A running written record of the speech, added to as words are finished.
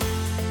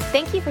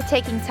Thank you for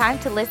taking time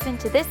to listen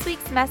to this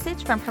week's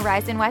message from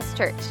Horizon West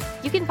Church.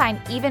 You can find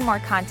even more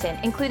content,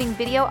 including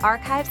video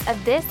archives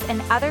of this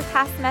and other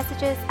past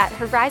messages at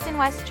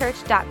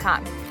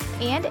horizonwestchurch.com.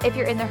 And if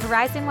you're in the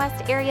Horizon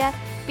West area,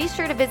 be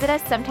sure to visit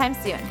us sometime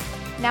soon.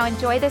 Now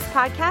enjoy this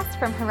podcast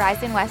from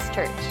Horizon West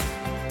Church.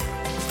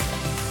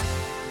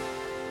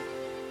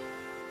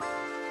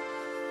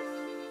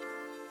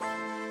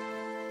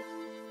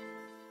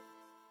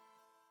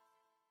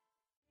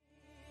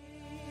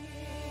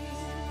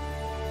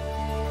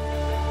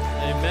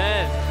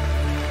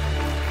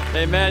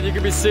 Amen. You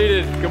can be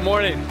seated. Good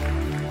morning.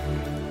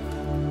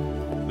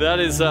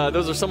 Those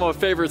are some of my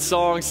favorite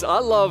songs. I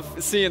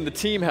love seeing the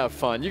team have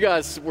fun. You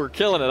guys were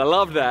killing it. I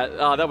loved that.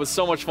 That was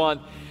so much fun.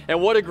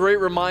 And what a great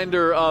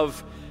reminder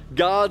of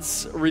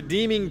God's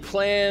redeeming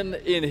plan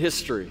in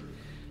history.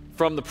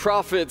 From the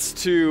prophets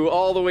to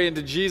all the way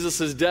into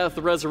Jesus' death,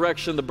 the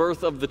resurrection, the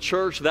birth of the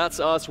church.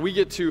 That's us. We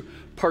get to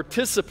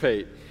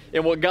participate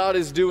in what God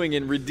is doing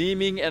in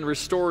redeeming and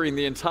restoring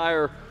the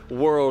entire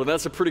world. And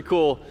that's a pretty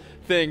cool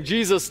thing.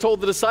 Jesus told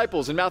the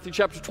disciples in Matthew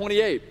chapter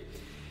 28,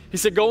 he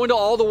said, "Go into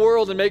all the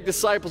world and make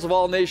disciples of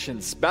all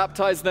nations.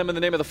 Baptize them in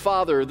the name of the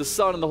Father, the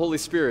Son, and the Holy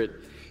Spirit,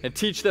 and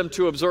teach them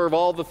to observe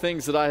all the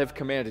things that I have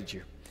commanded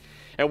you."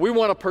 And we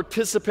want to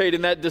participate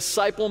in that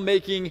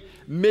disciple-making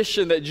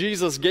mission that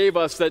Jesus gave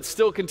us that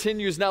still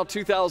continues now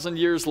 2,000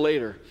 years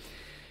later.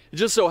 It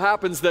just so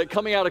happens that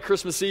coming out of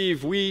Christmas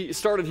Eve, we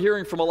started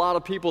hearing from a lot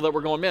of people that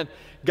were going, man,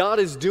 God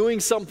is doing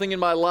something in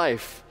my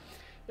life.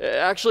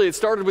 Actually, it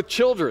started with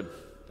children.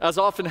 As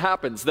often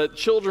happens, that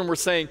children were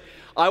saying,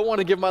 I want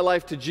to give my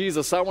life to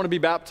Jesus. I want to be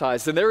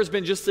baptized. And there has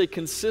been just a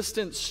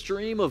consistent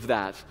stream of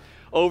that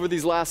over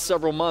these last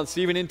several months,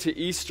 even into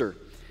Easter,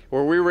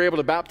 where we were able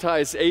to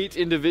baptize 8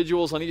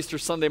 individuals on Easter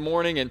Sunday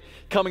morning. And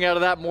coming out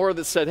of that, more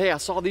that said, hey, I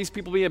saw these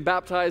people being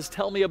baptized.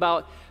 Tell me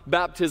about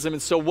baptism.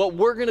 And so what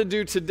we're going to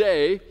do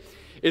today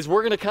is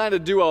we're going to kind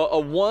of do a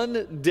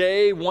 1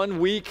 day, 1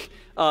 week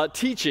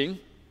teaching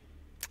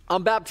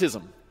on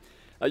baptism.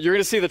 You're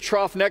going to see the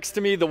trough next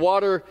to me. The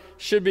water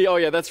should be, oh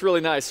yeah, that's really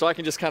nice. So I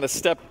can just kind of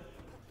step.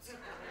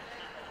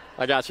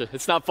 I got you.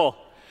 It's not full.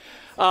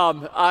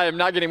 I am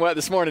not getting wet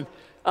this morning.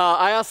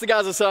 I asked the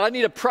guys, I said, I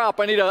need a prop.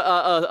 I need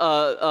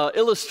a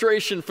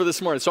illustration for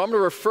this morning. So I'm going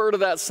to refer to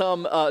that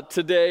some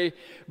today.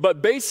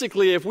 But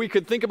basically, if we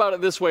could think about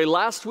it this way,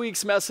 last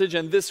week's message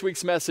and this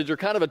week's message are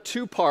kind of a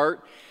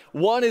 2-part.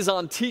 One is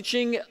on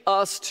teaching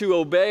us to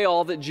obey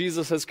all that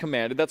Jesus has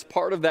commanded. That's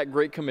part of that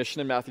Great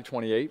Commission in Matthew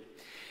 28.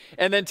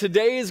 And then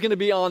today is going to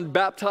be on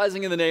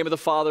baptizing in the name of the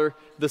Father,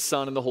 the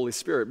Son, and the Holy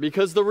Spirit.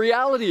 Because the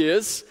reality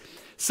is,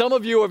 some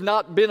of you have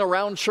not been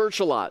around church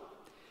a lot.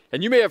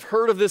 And you may have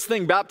heard of this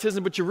thing,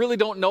 baptism, but you really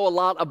don't know a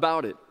lot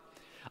about it.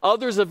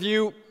 Others of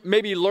you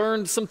maybe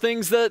learned some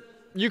things that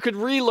you could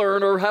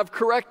relearn or have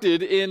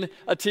corrected in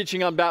a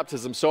teaching on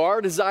baptism. So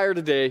our desire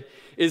today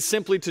is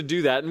simply to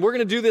do that. And we're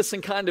going to do this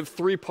in kind of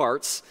 3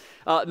 parts.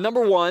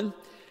 Number 1,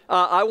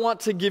 I want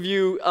to give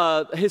you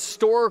a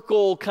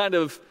historical kind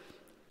of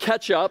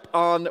catch up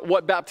on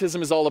what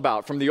baptism is all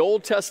about. From the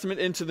Old Testament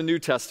into the New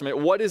Testament,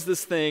 what is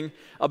this thing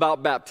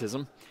about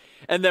baptism?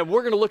 And then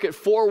we're going to look at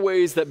 4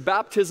 ways that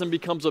baptism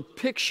becomes a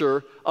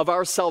picture of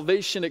our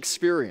salvation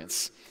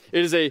experience.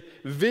 It is a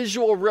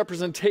visual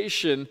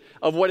representation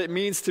of what it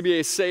means to be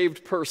a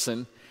saved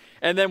person.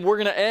 And then we're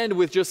going to end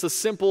with just a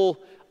simple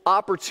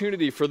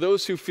opportunity for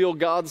those who feel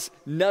God's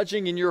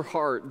nudging in your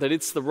heart that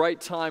it's the right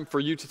time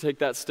for you to take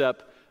that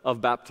step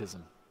of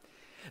baptism.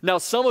 Now,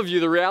 some of you,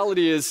 the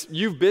reality is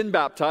you've been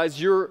baptized,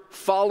 you're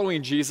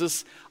following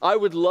Jesus. I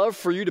would love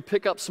for you to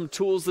pick up some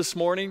tools this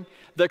morning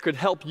that could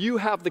help you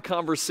have the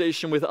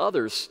conversation with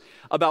others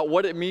about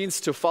what it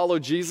means to follow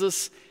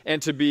Jesus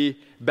and to be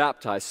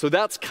baptized. So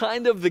that's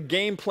kind of the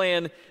game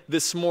plan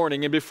this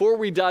morning. And before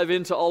we dive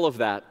into all of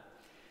that,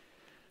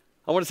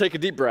 I want to take a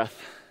deep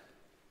breath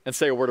and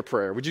say a word of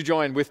prayer. Would you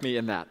join with me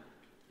in that?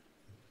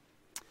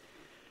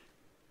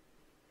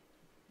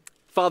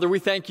 Father, we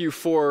thank you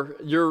for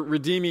your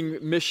redeeming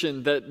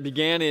mission that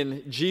began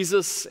in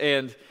Jesus,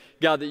 and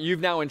God, that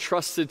you've now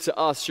entrusted to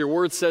us. Your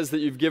word says that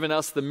you've given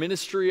us the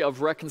ministry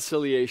of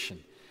reconciliation,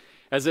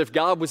 as if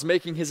God was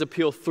making his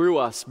appeal through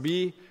us.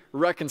 Be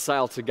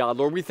reconciled to God.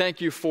 Lord, we thank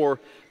you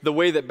for the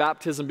way that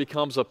baptism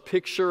becomes a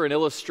picture, an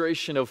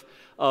illustration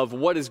of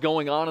what is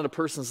going on in a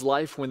person's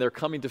life when they're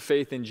coming to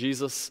faith in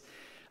Jesus.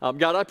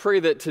 God, I pray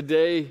that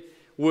today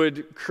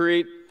would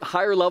create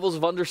higher levels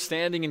of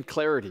understanding and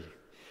clarity.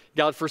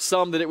 God, for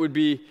some that it would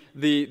be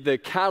the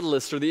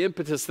catalyst or the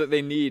impetus that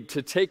they need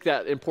to take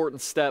that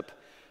important step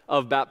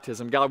of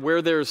baptism. God,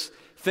 where there's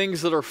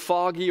things that are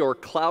foggy or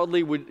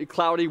cloudy,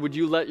 would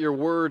you let your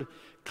word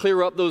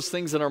clear up those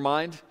things in our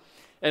mind?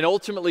 And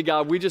ultimately,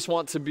 God, we just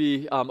want to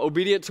be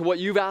obedient to what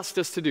you've asked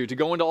us to do, to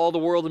go into all the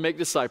world and make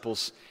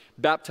disciples,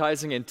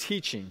 baptizing and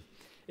teaching.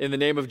 In the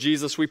name of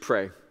Jesus we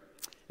pray.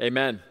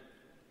 Amen.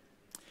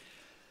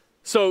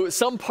 So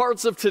some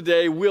parts of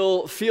today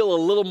will feel a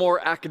little more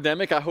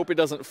academic. I hope it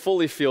doesn't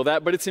fully feel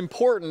that, but it's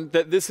important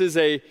that this is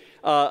a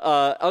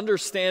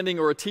understanding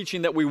or a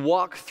teaching that we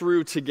walk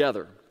through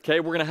together. Okay,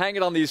 we're going to hang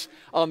it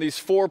on these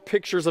 4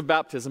 pictures of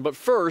baptism. But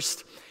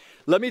first,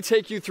 let me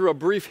take you through a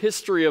brief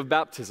history of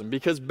baptism,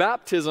 because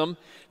baptism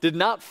did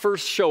not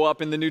first show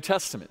up in the New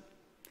Testament.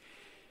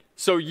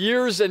 So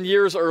years and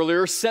years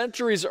earlier,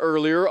 centuries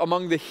earlier,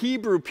 among the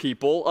Hebrew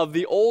people of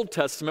the Old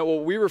Testament,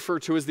 what we refer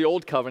to as the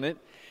Old Covenant,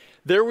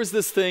 there was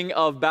this thing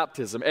of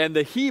baptism. And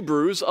the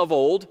Hebrews of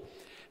old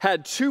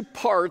had 2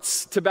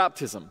 parts to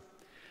baptism.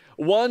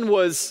 One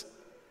was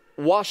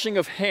washing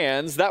of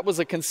hands. That was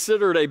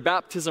considered a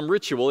baptism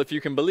ritual, if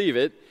you can believe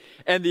it.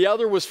 And the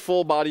other was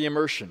full body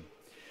immersion.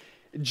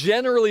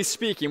 Generally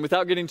speaking,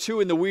 without getting too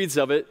in the weeds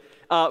of it,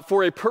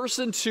 for a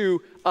person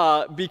to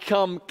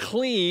become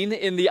clean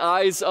in the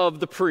eyes of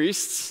the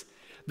priests,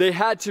 they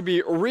had to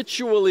be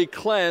ritually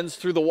cleansed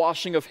through the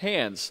washing of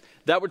hands.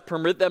 That would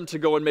permit them to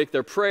go and make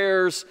their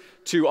prayers,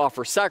 to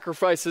offer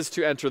sacrifices,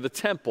 to enter the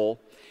temple.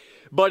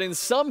 But in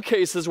some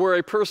cases where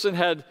a person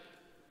had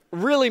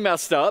really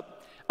messed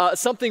up,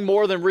 something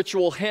more than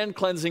ritual hand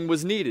cleansing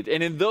was needed.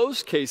 And in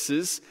those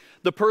cases,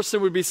 the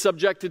person would be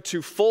subjected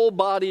to full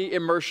body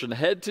immersion,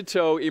 head to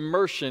toe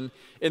immersion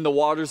in the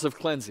waters of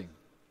cleansing.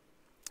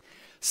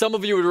 Some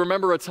of you would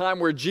remember a time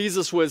where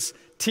Jesus was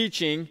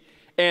teaching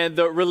and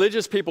the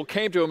religious people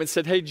came to him and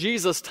said, "Hey,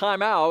 Jesus,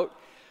 time out.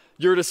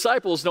 Your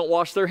disciples don't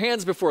wash their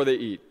hands before they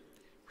eat,"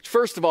 which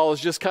first of all is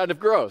just kind of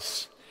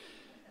gross.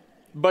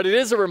 But it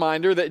is a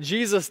reminder that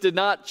Jesus did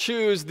not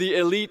choose the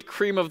elite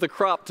cream of the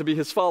crop to be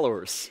his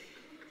followers.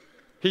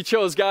 He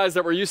chose guys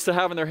that were used to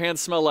having their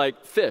hands smell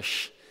like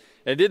fish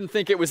and didn't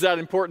think it was that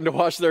important to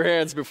wash their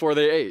hands before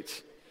they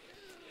ate.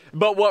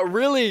 But what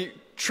really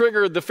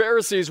triggered the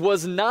Pharisees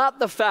was not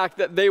the fact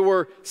that they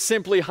were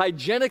simply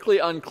hygienically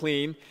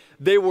unclean.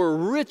 They were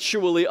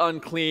ritually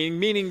unclean,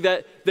 meaning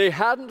that they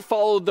hadn't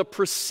followed the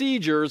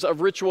procedures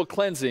of ritual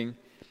cleansing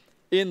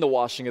in the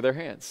washing of their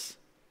hands.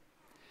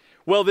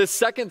 Well, this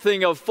second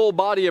thing of full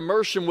body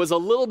immersion was a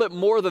little bit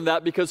more than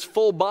that, because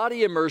full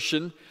body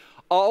immersion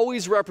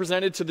always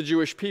represented to the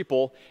Jewish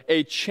people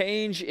a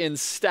change in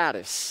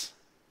status.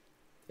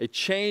 A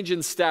change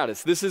in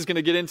status. This is going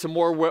to get into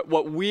more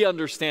what we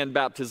understand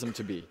baptism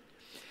to be.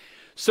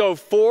 So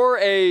for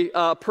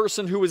a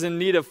person who was in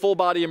need of full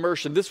body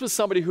immersion, this was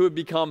somebody who had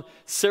become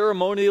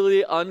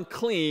ceremonially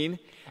unclean,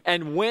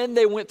 and when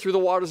they went through the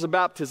waters of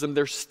baptism,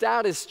 their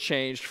status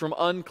changed from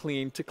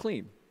unclean to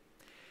clean.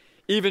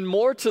 Even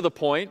more to the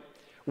point,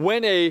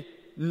 when a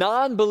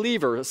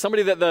non-believer,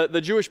 somebody that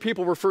the Jewish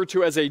people referred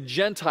to as a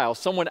Gentile,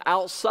 someone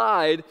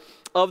outside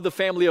of the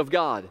family of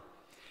God,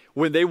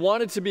 when they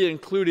wanted to be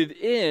included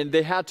in,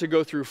 they had to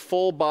go through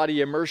full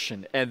body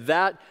immersion. And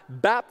that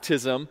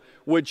baptism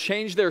would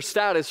change their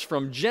status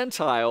from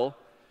Gentile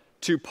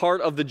to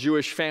part of the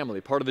Jewish family,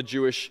 part of the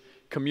Jewish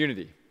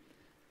community.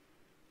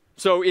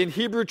 So in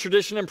Hebrew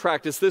tradition and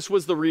practice, this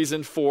was the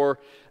reason for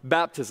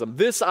baptism.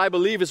 This, I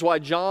believe, is why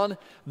John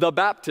the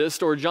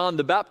Baptist, or John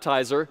the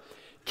Baptizer,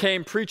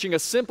 came preaching a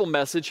simple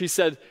message. He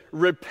said,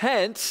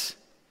 "Repent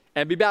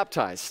and be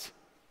baptized."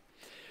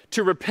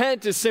 To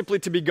repent is simply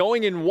to be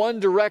going in one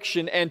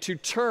direction, and to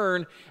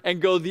turn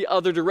and go the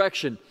other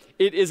direction.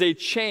 It is a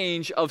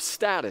change of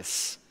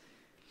status.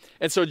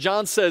 And so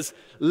John says,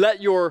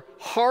 let your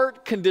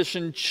heart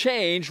condition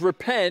change,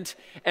 repent,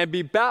 and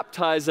be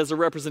baptized as a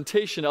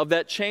representation of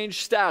that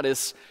changed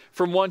status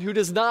from one who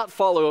does not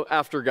follow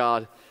after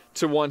God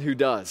to one who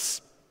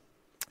does.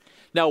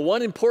 Now,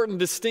 one important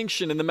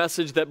distinction in the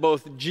message that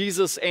both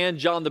Jesus and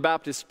John the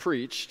Baptist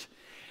preached,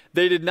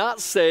 they did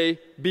not say,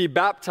 be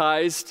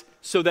baptized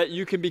so that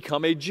you can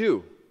become a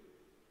Jew.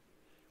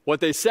 What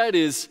they said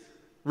is,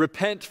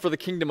 repent, for the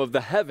kingdom of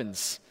the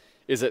heavens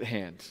is at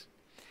hand.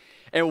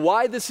 And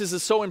why this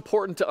is so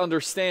important to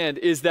understand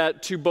is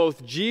that to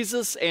both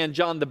Jesus and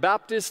John the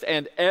Baptist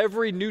and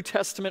every New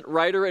Testament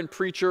writer and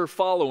preacher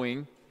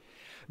following,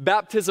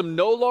 baptism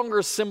no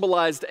longer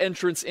symbolized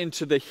entrance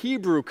into the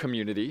Hebrew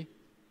community,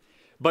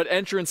 but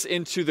entrance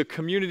into the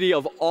community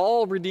of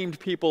all redeemed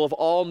people of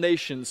all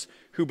nations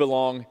who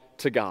belong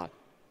to God.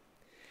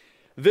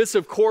 This,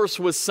 of course,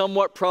 was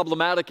somewhat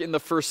problematic in the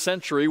first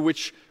century,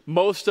 which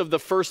most of the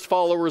first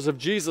followers of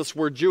Jesus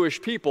were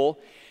Jewish people,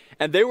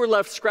 and they were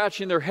left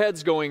scratching their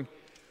heads going,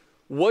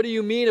 what do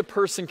you mean a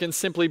person can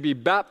simply be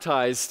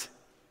baptized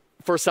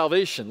for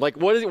salvation? Like,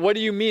 what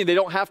do you mean? They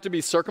don't have to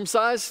be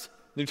circumcised?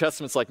 New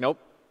Testament's like, nope.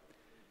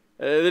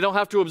 They don't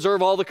have to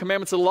observe all the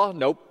commandments of the law?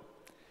 Nope.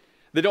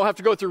 They don't have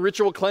to go through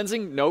ritual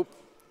cleansing? Nope.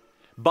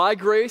 By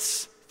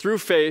grace, through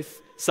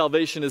faith,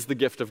 salvation is the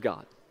gift of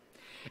God.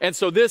 And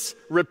so this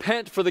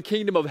repent, for the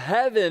kingdom of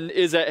heaven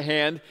is at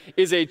hand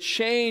is a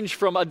change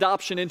from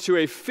adoption into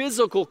a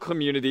physical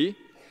community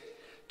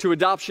to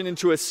adoption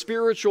into a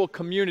spiritual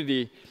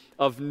community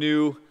of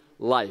new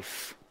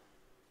life.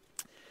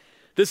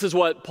 This is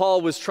what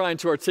Paul was trying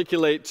to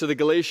articulate to the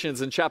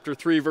Galatians in chapter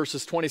 3,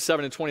 verses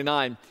 27 and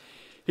 29.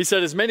 He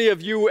said, as many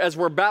of you as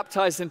were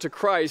baptized into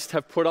Christ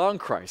have put on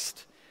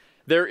Christ.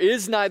 There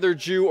is neither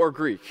Jew or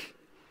Greek.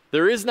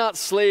 There is not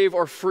slave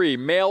or free,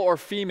 male or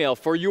female,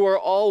 for you are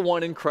all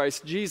one in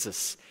Christ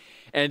Jesus.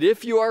 And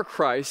if you are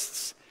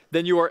Christ's,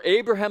 then you are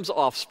Abraham's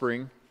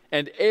offspring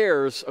and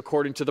heirs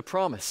according to the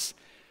promise.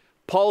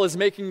 Paul is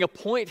making a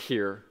point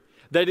here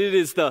that it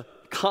is the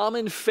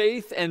common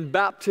faith and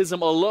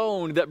baptism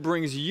alone that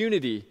brings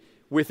unity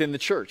within the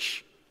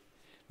church.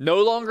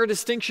 No longer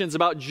distinctions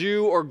about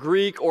Jew or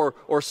Greek or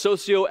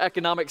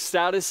socioeconomic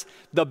status.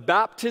 The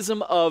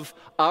baptism of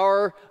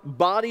our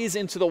bodies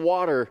into the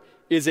water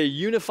is a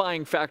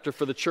unifying factor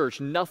for the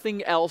church.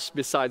 Nothing else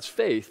besides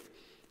faith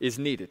is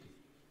needed.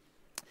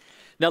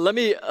 Now, let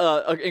me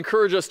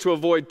encourage us to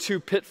avoid two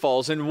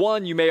pitfalls. And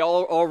one, you may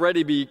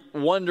already be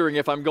wondering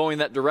if I'm going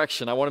that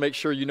direction. I want to make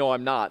sure you know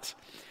I'm not.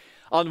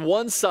 On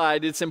one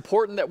side, it's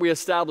important that we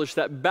establish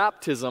that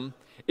baptism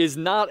is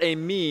not a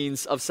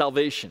means of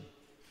salvation.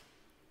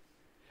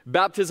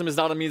 Baptism is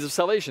not a means of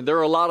salvation. There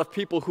are a lot of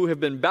people who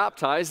have been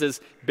baptized as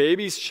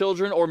babies,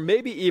 children, or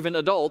maybe even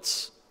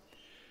adults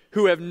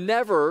who have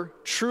never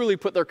truly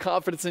put their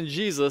confidence in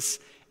Jesus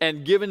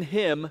and given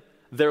him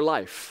their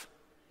life.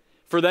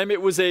 For them,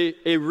 it was a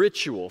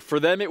ritual. For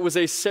them, it was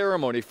a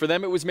ceremony. For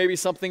them, it was maybe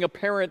something a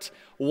parent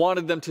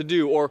wanted them to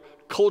do or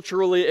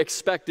culturally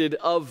expected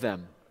of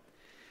them.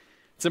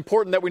 It's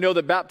important that we know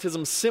that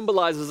baptism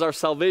symbolizes our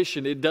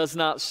salvation. It does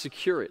not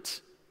secure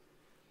it.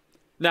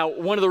 Now,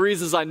 one of the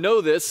reasons I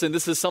know this, and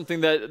this is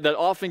something that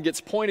often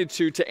gets pointed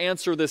to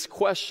answer this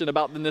question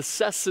about the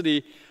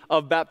necessity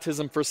of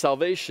baptism for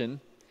salvation,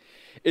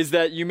 is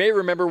that you may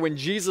remember when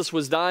Jesus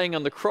was dying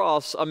on the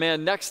cross, a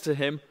man next to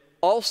him,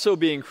 also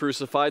being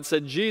crucified,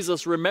 said,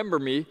 "Jesus, remember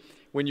me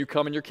when you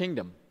come in your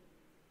kingdom."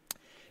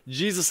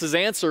 Jesus'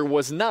 answer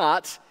was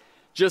not,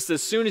 just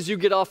as soon as you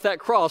get off that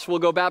cross, we'll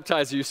go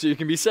baptize you so you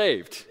can be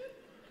saved.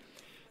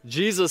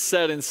 Jesus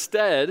said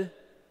instead,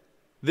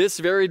 "This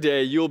very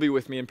day you'll be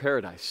with me in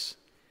paradise."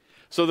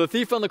 So the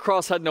thief on the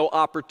cross had no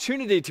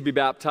opportunity to be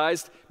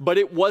baptized, but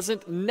it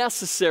wasn't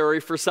necessary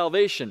for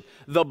salvation.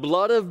 The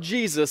blood of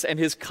Jesus and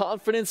his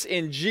confidence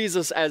in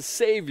Jesus as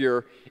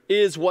Savior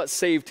is what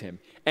saved him,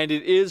 and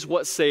it is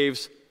what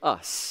saves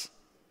us.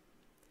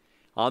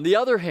 On the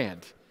other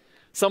hand,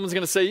 someone's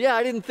going to say, "Yeah,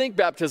 I didn't think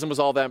baptism was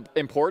all that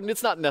important.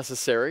 It's not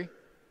necessary."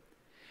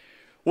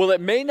 Well,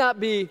 it may not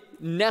be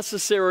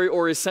necessary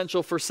or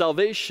essential for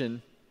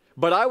salvation,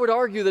 but I would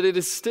argue that it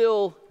is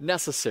still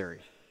necessary.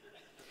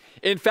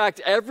 In fact,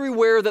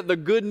 everywhere that the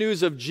good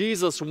news of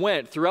Jesus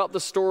went throughout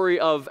the story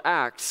of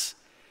Acts,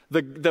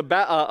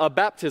 a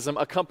baptism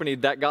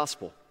accompanied that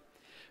gospel.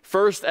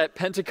 First at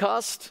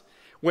Pentecost,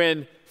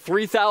 when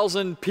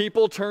 3,000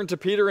 people turned to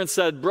Peter and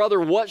said,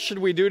 "Brother, what should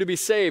we do to be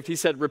saved?" He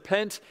said,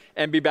 "Repent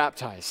and be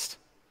baptized."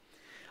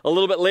 A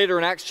little bit later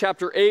in Acts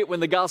chapter 8, when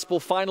the gospel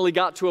finally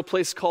got to a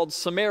place called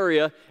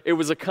Samaria, it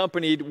was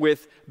accompanied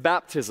with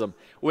baptism.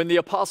 When the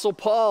apostle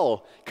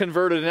Paul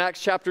converted in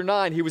Acts chapter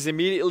 9, he was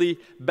immediately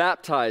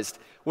baptized.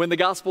 When the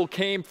gospel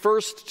came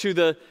first to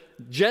the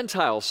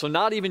Gentiles, so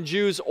not even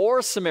Jews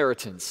or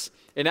Samaritans,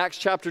 in Acts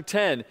chapter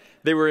 10,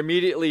 they were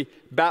immediately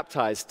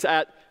baptized.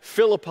 At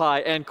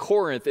Philippi and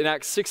Corinth in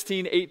Acts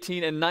 16,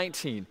 18, and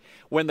 19,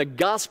 when the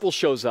gospel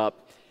shows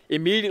up,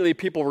 immediately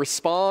people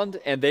respond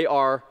and they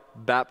are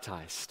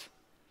baptized.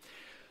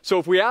 So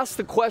if we ask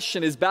the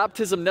question, is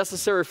baptism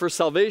necessary for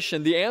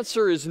salvation? The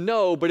answer is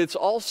no, but it's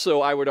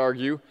also, I would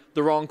argue,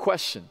 the wrong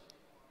question.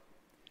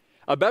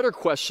 A better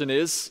question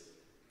is,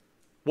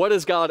 what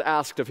has God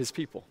asked of his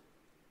people?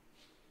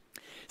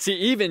 See,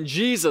 even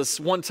Jesus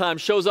one time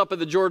shows up at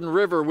the Jordan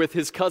River with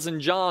his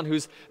cousin John,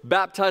 who's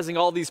baptizing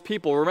all these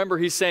people. Remember,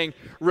 he's saying,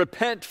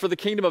 "Repent, for the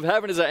kingdom of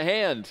heaven is at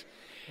hand."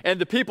 And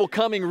the people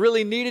coming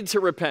really needed to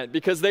repent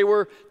because they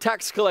were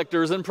tax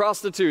collectors and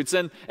prostitutes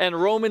and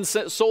Roman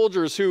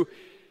soldiers who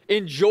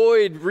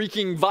enjoyed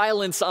wreaking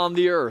violence on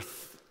the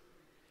earth.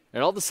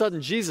 And all of a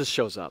sudden, Jesus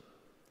shows up.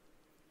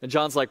 And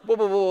John's like, "Whoa,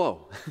 whoa, whoa,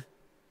 whoa.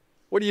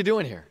 What are you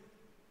doing here?"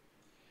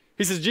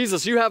 He says,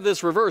 "Jesus, you have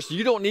this reversed.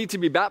 You don't need to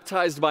be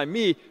baptized by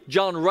me."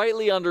 John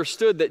rightly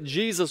understood that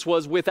Jesus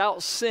was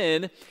without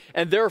sin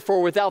and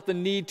therefore without the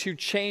need to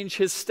change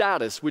his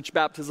status, which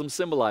baptism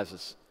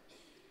symbolizes.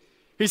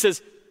 He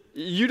says,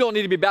 "You don't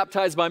need to be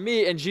baptized by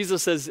me." And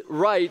Jesus says,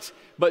 "Right,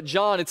 but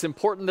John, it's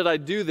important that I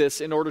do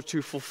this in order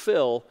to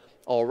fulfill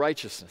all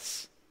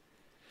righteousness."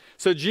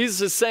 So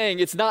Jesus is saying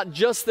it's not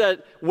just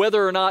that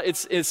whether or not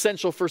it's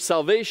essential for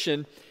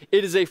salvation,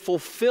 it is a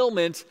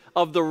fulfillment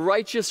of the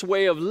righteous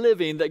way of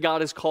living that God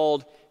has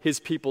called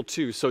his people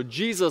to. So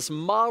Jesus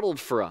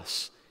modeled for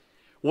us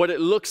what it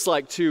looks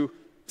like to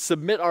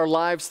submit our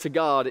lives to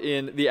God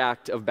in the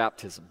act of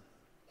baptism.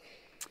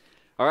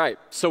 All right,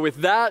 so with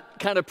that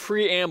kind of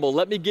preamble,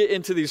 let me get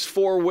into these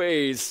 4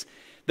 ways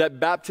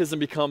that baptism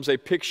becomes a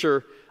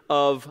picture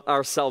of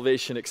our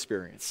salvation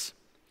experience.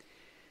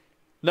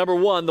 Number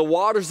 1, the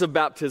waters of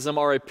baptism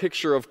are a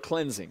picture of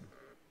cleansing.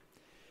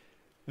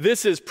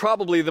 This is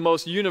probably the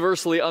most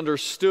universally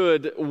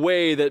understood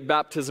way that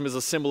baptism is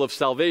a symbol of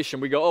salvation.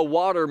 We go, "Oh,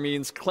 water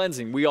means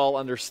cleansing." We all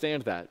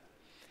understand that.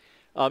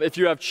 If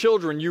you have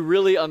children, you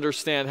really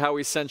understand how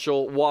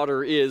essential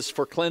water is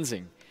for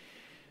cleansing.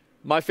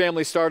 My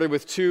family started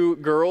with 2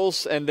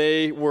 girls, and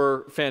they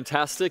were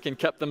fantastic and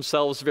kept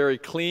themselves very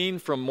clean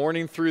from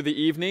morning through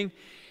the evening.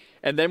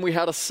 And then we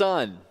had a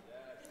son.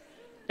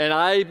 And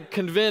I'm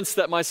convinced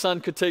that my son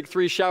could take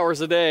 3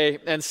 showers a day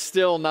and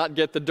still not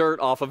get the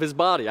dirt off of his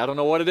body. I don't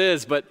know what it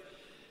is, but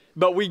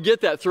we get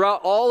that.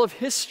 Throughout all of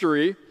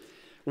history,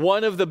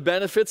 one of the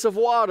benefits of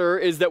water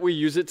is that we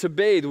use it to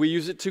bathe. We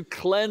use it to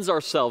cleanse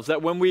ourselves.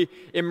 That when we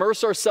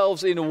immerse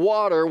ourselves in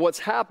water, what's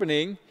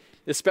happening,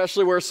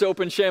 especially where soap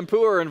and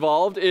shampoo are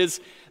involved,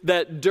 is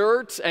that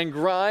dirt and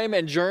grime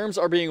and germs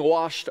are being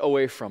washed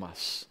away from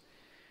us.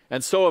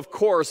 And so, of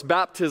course,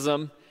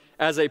 baptism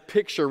as a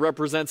picture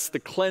represents the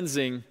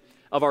cleansing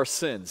of our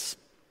sins.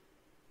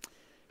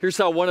 Here's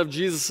how one of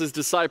Jesus'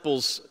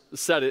 disciples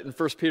said it in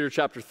 1 Peter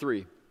chapter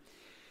 3.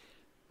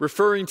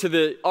 Referring to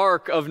the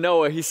ark of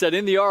Noah, he said,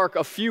 "In the ark,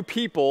 a few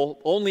people,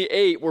 only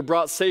 8, were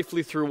brought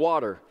safely through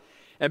water.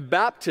 And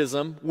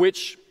baptism,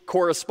 which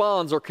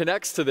corresponds or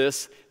connects to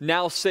this,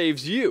 now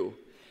saves you,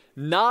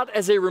 not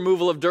as a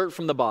removal of dirt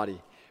from the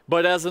body,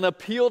 but as an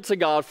appeal to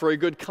God for a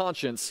good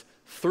conscience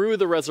through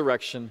the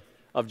resurrection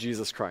of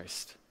Jesus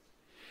Christ."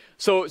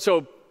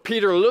 So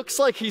Peter looks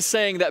like he's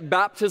saying that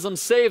baptism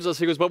saves us.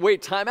 He goes, but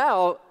wait, time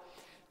out.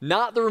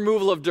 Not the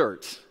removal of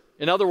dirt.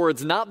 In other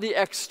words, not the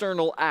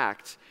external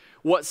act.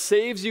 What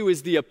saves you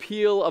is the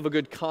appeal of a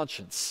good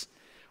conscience.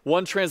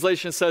 One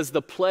translation says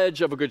the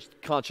pledge of a good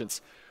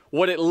conscience.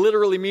 What it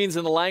literally means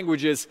in the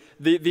language is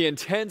the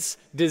intense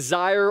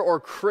desire or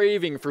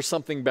craving for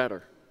something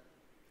better.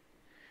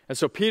 And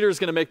so Peter's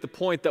going to make the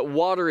point that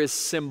water is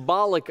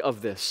symbolic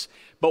of this.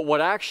 But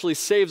what actually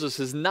saves us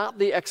is not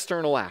the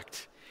external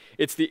act.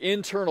 It's the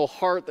internal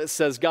heart that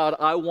says, God,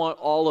 I want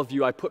all of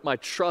you. I put my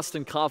trust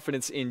and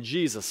confidence in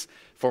Jesus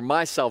for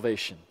my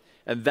salvation.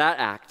 And that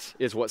act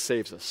is what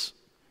saves us.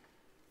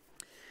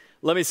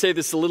 Let me say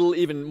this a little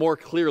even more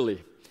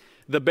clearly.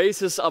 The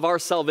basis of our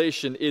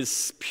salvation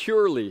is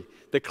purely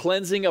the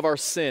cleansing of our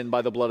sin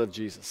by the blood of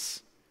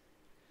Jesus.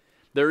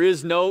 There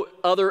is no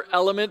other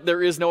element,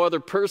 there is no other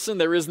person,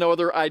 there is no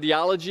other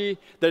ideology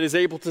that is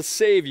able to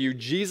save you.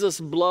 Jesus'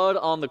 blood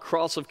on the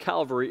cross of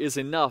Calvary is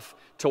enough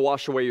to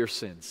wash away your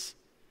sins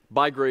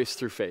by grace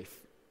through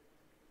faith.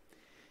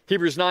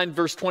 Hebrews 9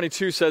 verse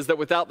 22 says that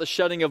without the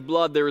shedding of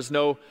blood, there is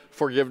no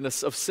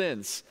forgiveness of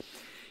sins.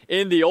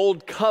 In the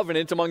old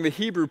covenant among the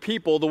Hebrew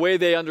people, the way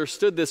they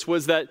understood this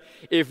was that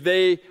if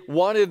they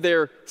wanted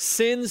their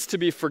sins to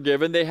be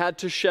forgiven, they had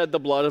to shed the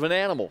blood of an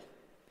animal.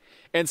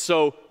 And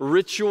so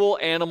ritual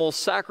animal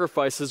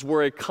sacrifices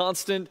were a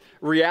constant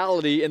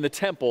reality in the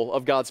temple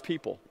of God's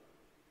people.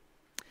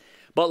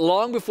 But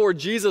long before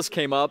Jesus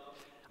came up,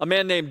 a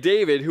man named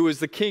David, who was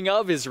the king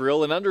of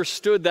Israel and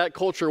understood that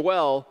culture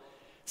well,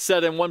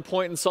 said in one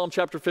point in Psalm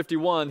chapter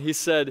 51, he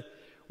said,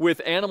 "With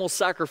animal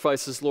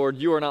sacrifices, Lord,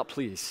 you are not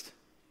pleased.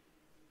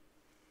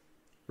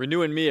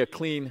 Renew in me a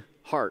clean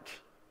heart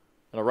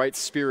and a right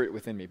spirit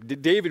within me."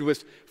 David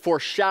was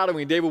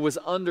foreshadowing, David was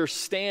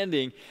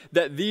understanding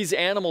that these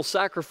animal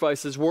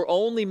sacrifices were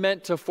only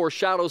meant to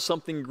foreshadow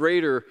something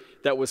greater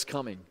that was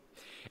coming.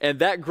 And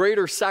that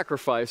greater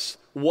sacrifice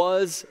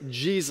was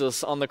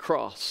Jesus on the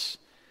cross,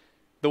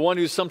 the one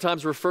who's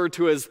sometimes referred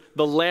to as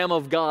the Lamb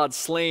of God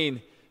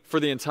slain for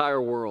the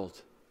entire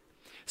world.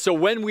 So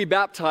when we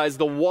baptize,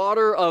 the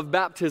water of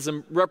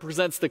baptism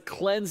represents the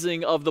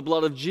cleansing of the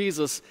blood of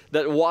Jesus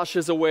that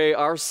washes away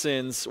our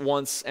sins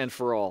once and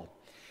for all.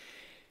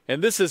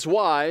 And this is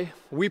why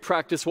we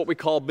practice what we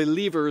call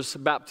believer's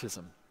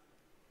baptism.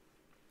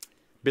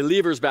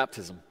 Believer's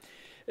baptism.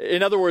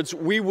 In other words,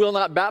 we will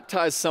not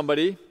baptize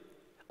somebody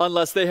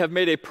unless they have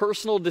made a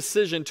personal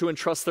decision to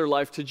entrust their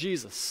life to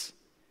Jesus.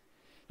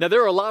 Now,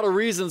 there are a lot of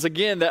reasons,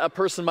 again, that a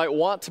person might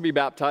want to be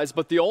baptized,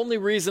 but the only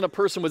reason a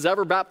person was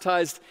ever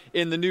baptized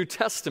in the New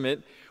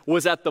Testament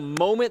was at the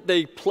moment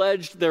they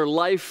pledged their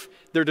life,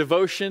 their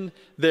devotion,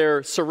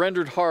 their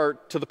surrendered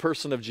heart to the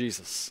person of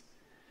Jesus.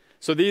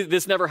 So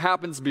this never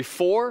happens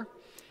before,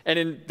 and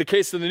in the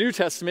case of the New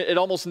Testament, it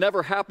almost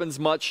never happens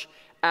much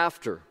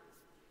after.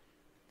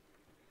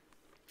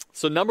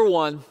 So number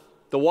one,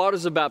 the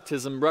waters of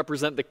baptism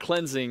represent the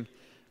cleansing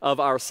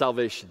of our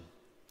salvation.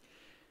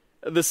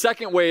 The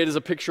second way it is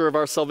a picture of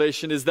our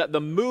salvation is that the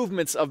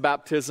movements of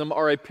baptism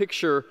are a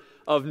picture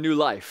of new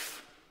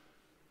life.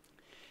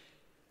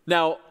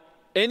 Now,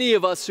 any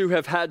of us who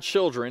have had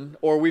children,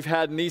 or we've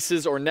had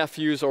nieces or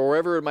nephews or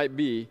wherever it might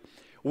be,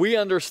 we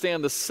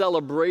understand the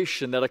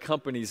celebration that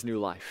accompanies new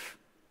life.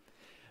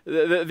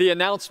 The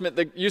announcement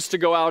that used to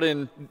go out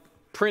in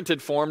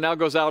printed form now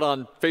goes out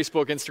on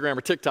Facebook, Instagram,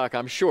 or TikTok,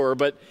 I'm sure,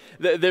 but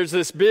there's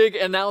this big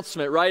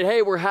announcement, right?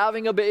 Hey, we're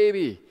having a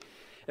baby.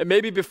 And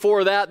maybe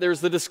before that,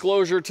 there's the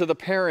disclosure to the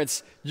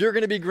parents, you're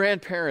going to be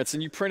grandparents,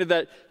 and you printed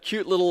that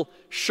cute little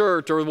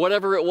shirt or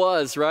whatever it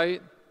was,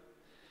 right?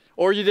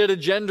 Or you did a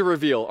gender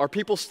reveal. Are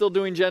people still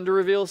doing gender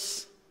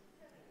reveals?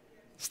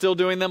 Still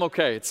doing them?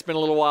 Okay, it's been a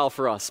little while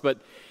for us, but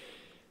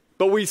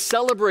we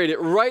celebrate it,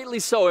 rightly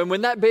so. And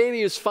when that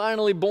baby is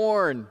finally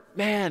born,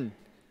 man,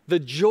 the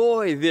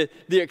joy,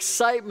 the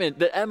excitement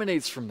that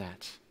emanates from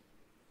that.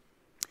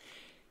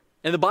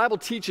 And the Bible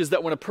teaches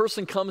that when a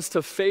person comes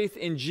to faith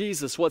in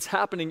Jesus, what's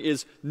happening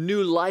is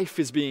new life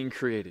is being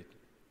created.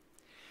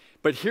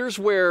 But here's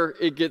where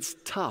it gets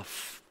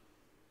tough.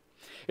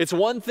 It's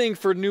one thing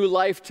for new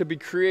life to be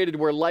created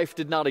where life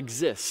did not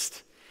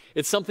exist.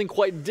 It's something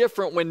quite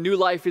different when new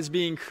life is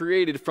being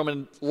created from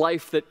a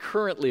life that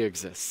currently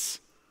exists.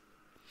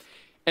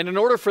 And in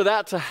order for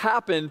that to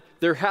happen,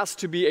 there has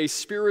to be a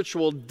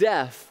spiritual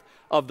death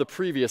of the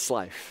previous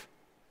life.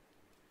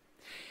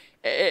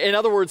 In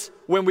other words,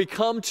 when we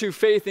come to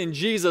faith in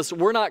Jesus,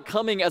 we're not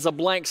coming as a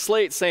blank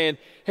slate saying,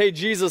 hey,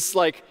 Jesus,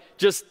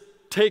 just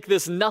take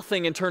this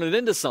nothing and turn it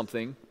into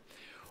something.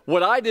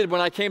 What I did when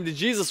I came to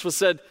Jesus was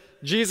said,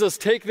 Jesus,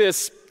 take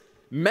this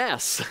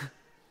mess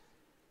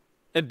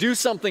and do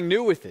something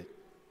new with it.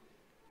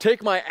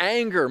 Take my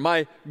anger,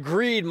 my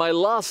greed, my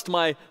lust,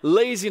 my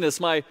laziness,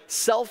 my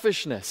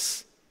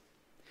selfishness.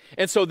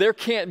 And so there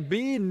can't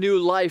be new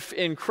life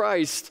in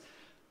Christ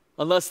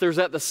unless there's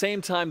at the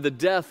same time the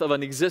death of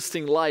an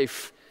existing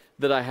life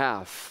that I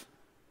have.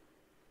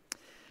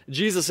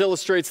 Jesus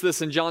illustrates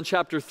this in John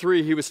chapter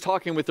 3. He was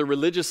talking with a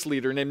religious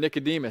leader named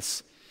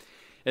Nicodemus.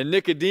 And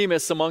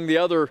Nicodemus, among the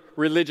other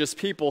religious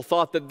people,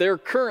 thought that their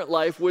current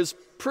life was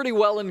pretty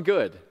well and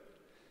good.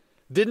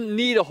 Didn't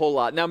need a whole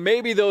lot. Now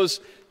maybe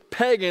those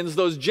pagans,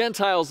 those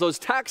Gentiles, those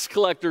tax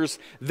collectors,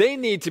 they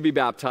need to be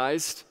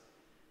baptized.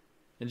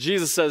 And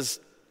Jesus says,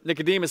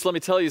 Nicodemus, let me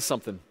tell you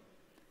something.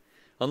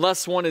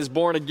 Unless one is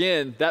born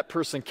again, that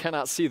person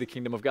cannot see the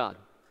kingdom of God.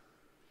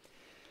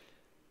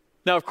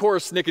 Now, of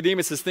course,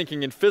 Nicodemus is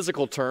thinking in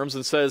physical terms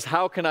and says,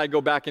 how can I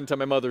go back into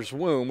my mother's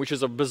womb? Which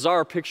is a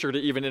bizarre picture to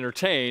even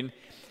entertain.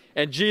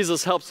 And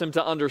Jesus helps him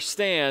to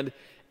understand.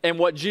 And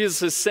what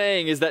Jesus is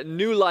saying is that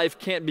new life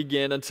can't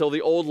begin until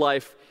the old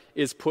life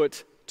is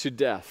put to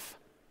death.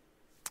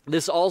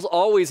 This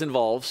always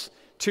involves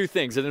two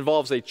things. It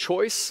involves a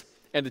choice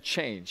and a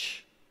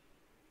change.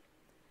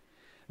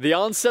 The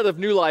onset of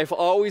new life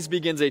always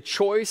begins a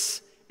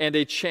choice and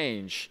a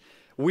change.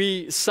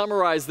 We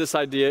summarize this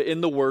idea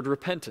in the word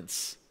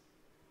repentance.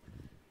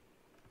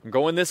 I'm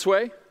going this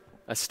way,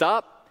 I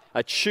stop,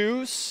 I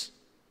choose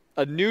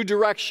a new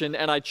direction,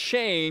 and I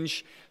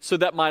change so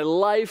that my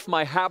life,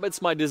 my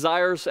habits, my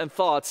desires, and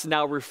thoughts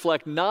now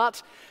reflect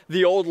not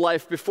the old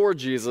life before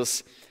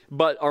Jesus,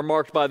 but are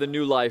marked by the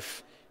new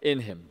life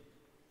in him.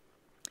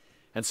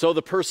 And so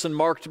the person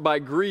marked by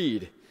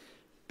greed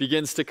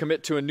begins to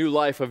commit to a new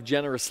life of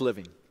generous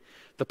living.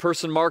 The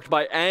person marked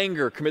by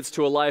anger commits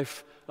to a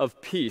life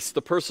of peace.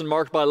 The person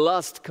marked by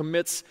lust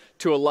commits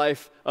to a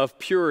life of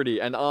purity,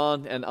 and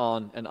on and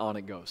on and on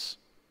it goes.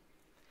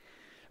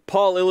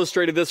 Paul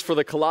illustrated this for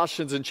the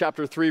Colossians in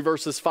chapter 3,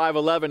 verses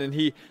 5-11, and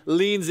he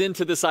leans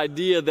into this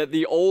idea that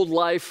the old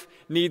life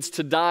needs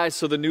to die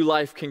so the new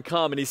life can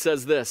come. And he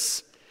says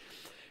this,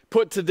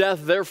 put to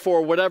death,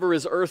 therefore, whatever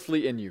is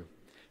earthly in you,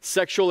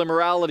 sexual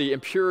immorality,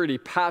 impurity,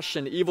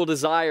 passion, evil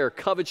desire,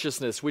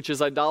 covetousness, which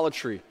is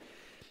idolatry.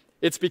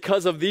 It's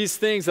because of these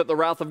things that the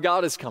wrath of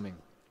God is coming.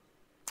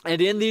 And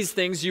in these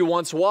things you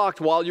once walked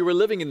while you were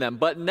living in them,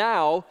 but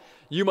now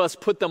you must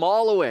put them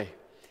all away.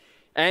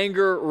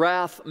 Anger,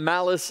 wrath,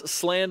 malice,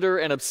 slander,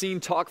 and obscene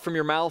talk from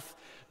your mouth.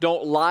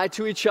 Don't lie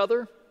to each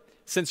other,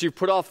 since you've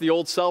put off the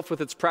old self with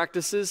its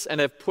practices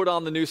and have put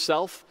on the new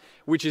self,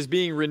 which is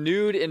being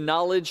renewed in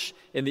knowledge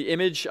in the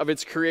image of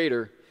its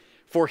creator.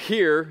 For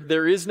here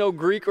there is no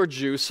Greek or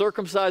Jew,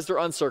 circumcised or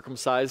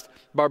uncircumcised,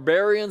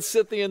 barbarian,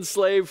 Scythian,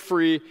 slave,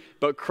 free,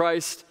 but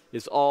Christ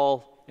is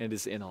all and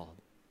is in all.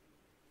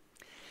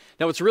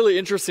 Now it's really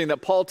interesting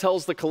that Paul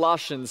tells the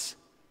Colossians,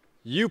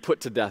 you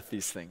put to death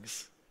these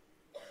things.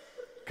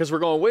 Because we're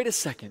going, wait a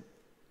second.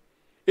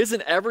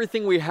 Isn't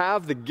everything we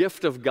have the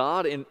gift of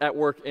God at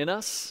work in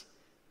us?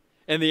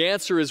 And the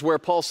answer is where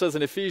Paul says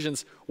in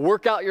Ephesians,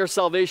 work out your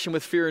salvation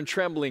with fear and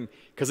trembling,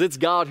 because it's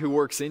God who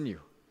works in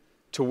you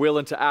to will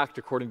and to act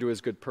according to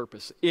his good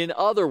purpose. In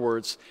other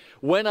words,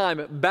 when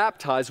I'm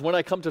baptized, when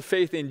I come to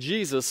faith in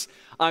Jesus,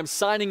 I'm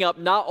signing up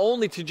not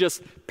only to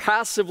just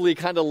passively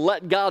kind of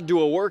let God do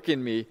a work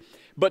in me,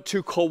 but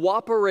to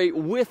cooperate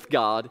with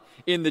God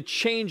in the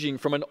changing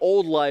from an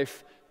old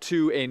life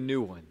to a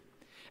new one.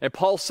 And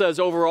Paul says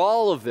over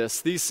all of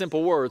this, these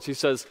simple words, he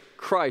says,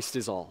 Christ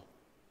is all.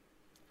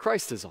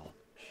 Christ is all.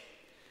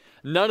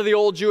 None of the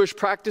old Jewish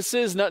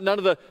practices, none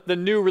of the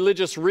new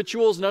religious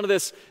rituals, none of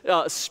this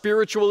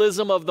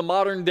spiritualism of the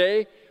modern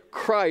day.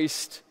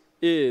 Christ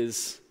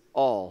is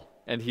all,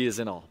 and he is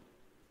in all.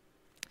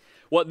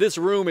 What this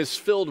room is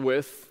filled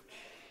with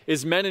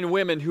is men and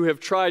women who have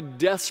tried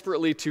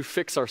desperately to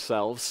fix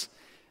ourselves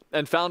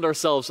and found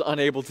ourselves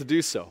unable to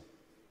do so.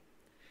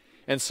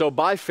 And so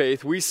by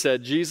faith, we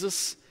said,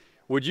 Jesus,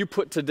 would you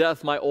put to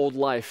death my old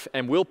life,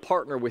 and we'll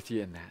partner with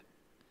you in that.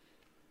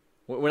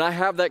 When I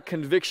have that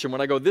conviction,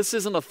 when I go, this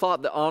isn't a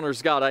thought that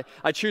honors God,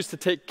 I choose to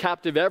take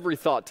captive every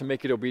thought to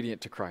make it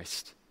obedient to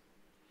Christ.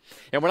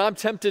 And when I'm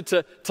tempted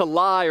to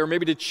lie or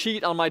maybe to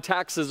cheat on my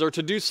taxes or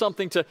to do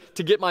something to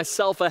get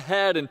myself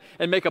ahead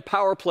and make a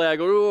power play, I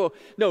go, oh,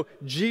 no,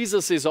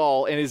 Jesus is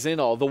all and is in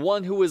all. The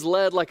one who was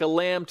led like a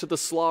lamb to the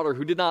slaughter,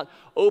 who did not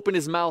open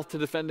his mouth to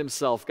defend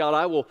himself. God,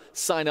 I will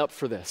sign up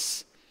for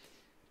this,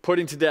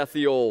 putting to death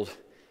the old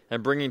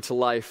and bringing to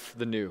life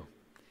the new.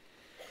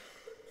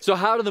 So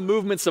how do the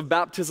movements of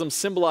baptism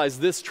symbolize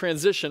this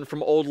transition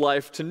from old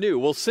life to new?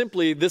 Well,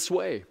 simply this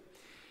way.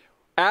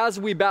 As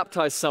we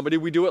baptize somebody,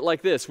 we do it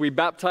like this. We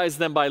baptize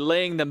them by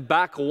laying them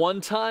back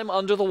one time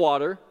under the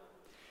water,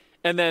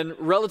 and then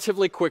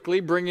relatively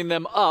quickly bringing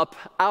them up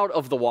out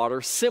of the water,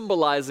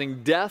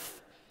 symbolizing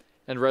death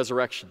and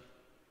resurrection.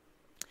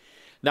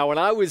 Now, when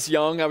I was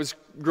young, I was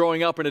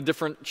growing up in a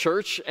different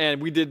church,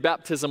 and we did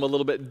baptism a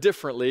little bit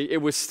differently.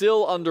 It was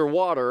still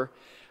underwater,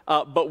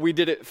 but we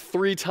did it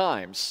 3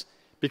 times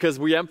because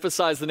we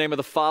emphasized the name of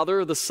the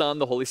Father, the Son,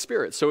 the Holy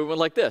Spirit. So it went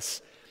like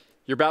this.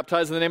 You're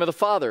baptized in the name of the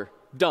Father,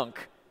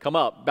 dunk, come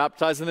up.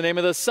 Baptized in the name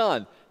of the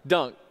Son,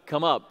 dunk,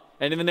 come up.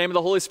 And in the name of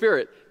the Holy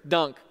Spirit,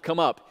 dunk, come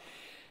up.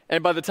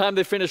 And by the time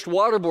they finished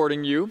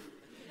waterboarding you,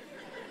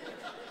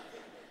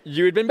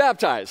 you had been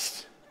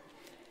baptized.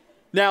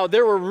 Now,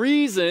 there were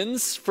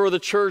reasons for the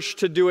church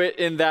to do it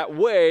in that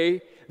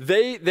way.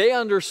 They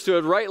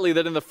understood rightly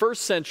that in the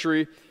first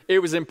century, it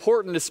was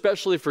important,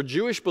 especially for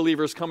Jewish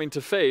believers coming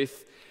to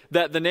faith,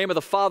 that the name of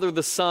the Father,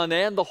 the Son,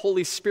 and the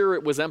Holy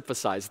Spirit was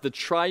emphasized. The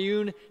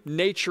triune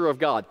nature of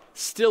God,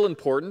 still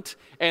important,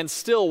 and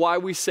still why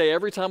we say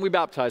every time we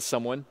baptize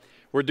someone,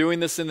 we're doing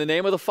this in the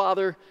name of the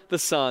Father, the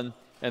Son,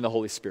 and the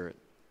Holy Spirit.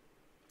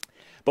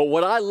 But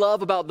what I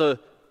love about the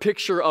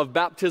picture of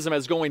baptism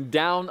as going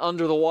down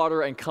under the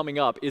water and coming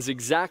up is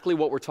exactly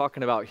what we're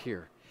talking about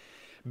here.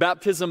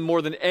 Baptism,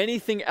 more than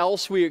anything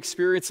else we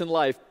experience in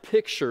life,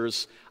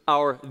 pictures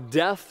our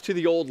death to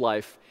the old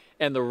life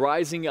and the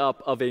rising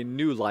up of a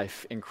new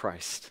life in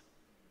Christ.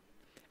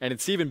 And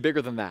it's even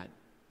bigger than that.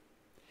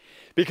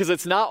 Because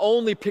it's not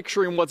only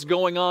picturing what's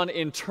going on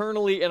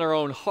internally in our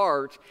own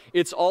heart,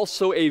 it's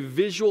also a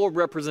visual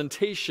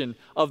representation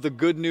of the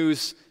good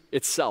news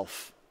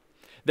itself.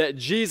 That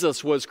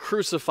Jesus was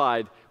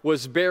crucified,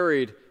 was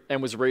buried,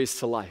 and was raised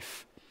to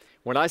life.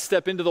 When I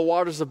step into the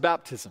waters of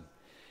baptism,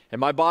 and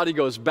my body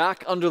goes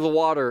back under the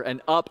water and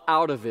up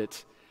out of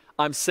it,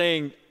 I'm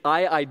saying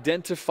I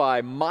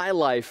identify my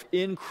life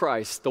in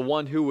Christ, the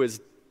one who was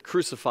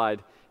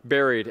crucified,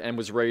 buried, and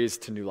was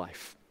raised to new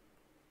life.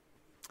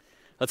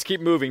 Let's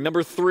keep moving.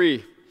 Number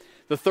 3,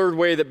 the third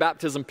way that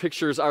baptism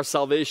pictures our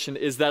salvation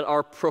is that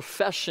our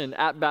profession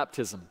at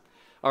baptism,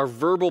 our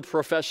verbal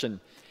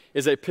profession,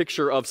 is a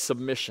picture of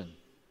submission.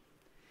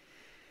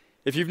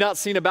 If you've not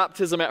seen a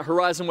baptism at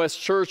Horizon West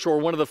Church or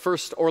one of the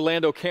first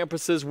Orlando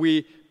campuses,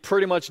 we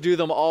pretty much do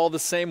them all the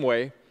same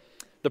way.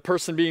 The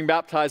person being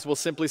baptized will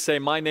simply say,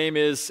 my name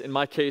is, in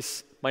my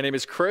case, my name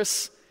is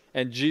Chris,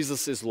 and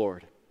Jesus is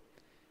Lord.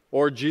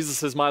 Or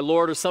Jesus is my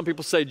Lord, or some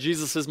people say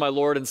Jesus is my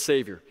Lord and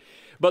Savior.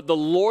 But the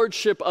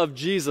lordship of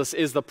Jesus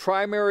is the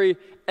primary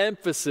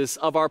emphasis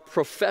of our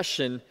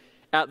profession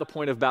at the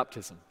point of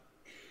baptism.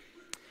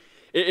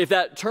 If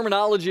that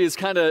terminology is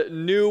kind of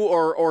new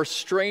or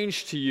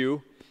strange to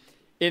you,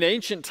 in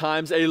ancient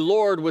times, a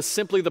lord was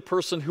simply the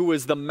person who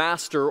was the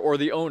master or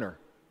the owner.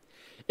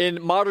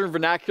 In modern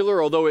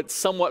vernacular, although it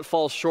somewhat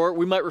falls short,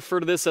 we might refer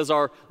to this as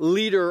our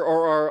leader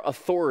or our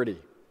authority.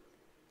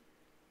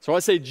 So when I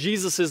say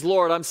Jesus is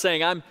Lord, I'm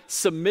saying I'm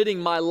submitting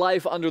my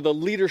life under the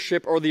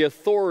leadership or the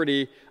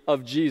authority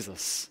of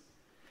Jesus.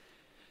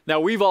 Now,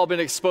 we've all been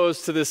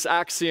exposed to this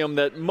axiom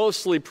that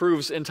mostly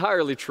proves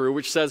entirely true,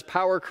 which says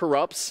power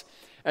corrupts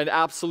and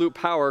absolute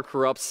power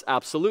corrupts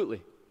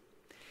absolutely.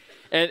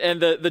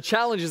 And the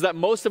challenge is that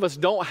most of us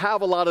don't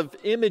have a lot of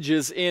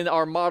images in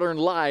our modern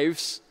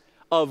lives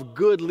of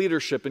good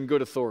leadership and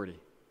good authority.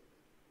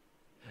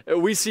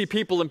 We see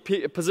people in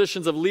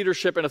positions of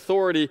leadership and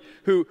authority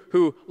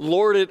who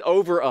lord it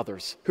over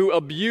others, who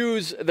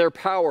abuse their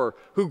power,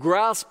 who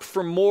grasp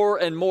for more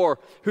and more,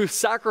 who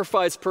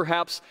sacrifice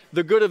perhaps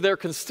the good of their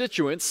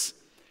constituents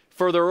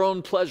for their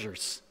own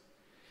pleasures.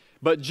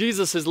 But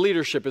Jesus'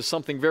 leadership is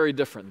something very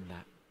different than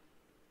that.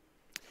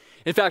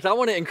 In fact, I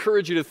want to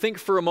encourage you to think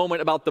for a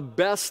moment about the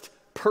best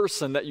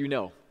person that you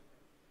know.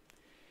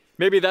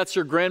 Maybe that's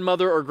your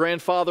grandmother or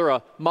grandfather,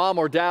 a mom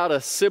or dad, a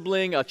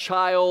sibling, a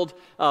child,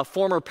 a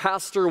former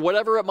pastor,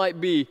 whatever it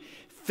might be.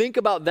 Think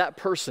about that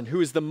person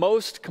who is the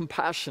most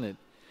compassionate,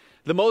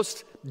 the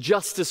most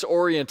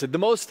justice-oriented, the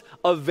most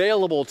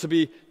available to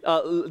be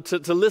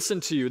to listen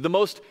to you, the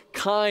most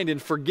kind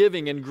and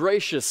forgiving and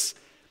gracious.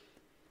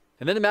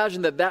 And then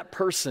imagine that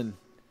person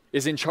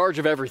is in charge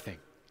of everything.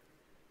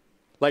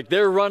 Like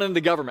they're running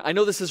the government. I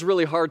know this is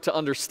really hard to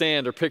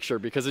understand or picture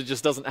because it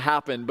just doesn't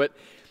happen, but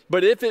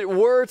if it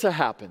were to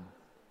happen,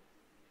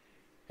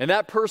 and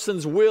that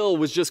person's will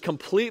was just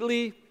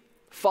completely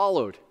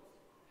followed,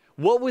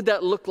 what would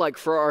that look like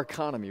for our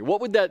economy?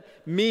 What would that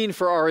mean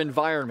for our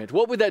environment?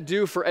 What would that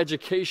do for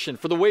education,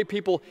 for the way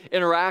people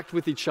interact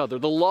with each other,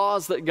 the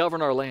laws that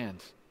govern our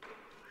land?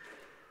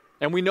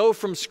 And we know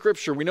from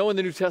Scripture, we know in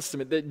the New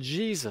Testament that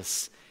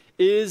Jesus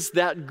is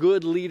that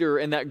good leader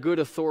and that good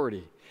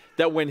authority,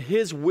 that when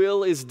His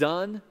will is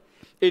done,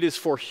 it is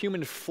for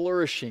human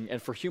flourishing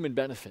and for human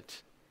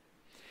benefit.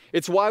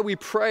 It's why we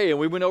pray, and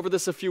we went over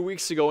this a few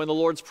weeks ago in the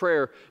Lord's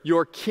Prayer,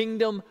 your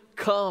kingdom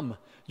come,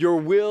 your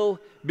will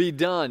be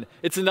done.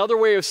 It's another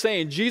way of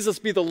saying, Jesus,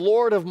 be the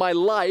Lord of my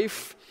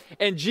life,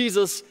 And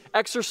Jesus,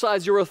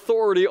 exercise your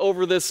authority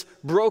over this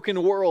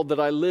broken world that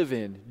I live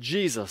in.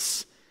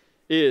 Jesus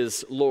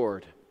is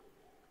Lord.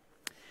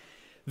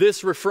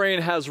 This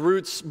refrain has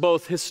roots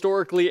both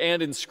historically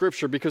and in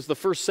Scripture, because the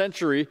first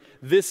century,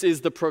 this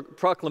is the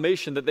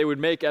proclamation that they would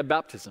make at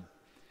baptism.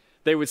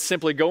 They would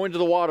simply go into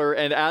the water,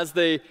 and as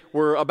they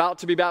were about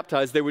to be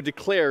baptized, they would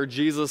declare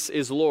Jesus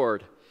is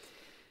Lord.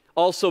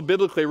 Also,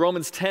 biblically,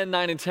 Romans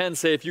 10:9 and 10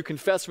 say, if you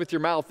confess with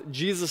your mouth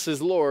Jesus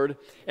is Lord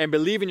and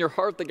believe in your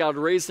heart that God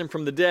raised him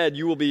from the dead,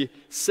 you will be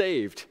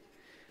saved.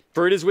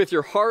 For it is with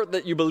your heart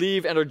that you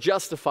believe and are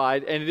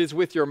justified, and it is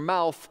with your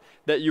mouth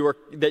that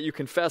you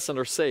confess and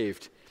are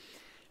saved.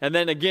 And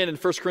then again in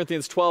 1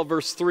 Corinthians 12,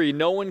 verse 3,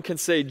 no one can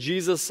say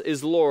Jesus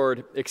is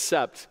Lord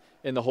except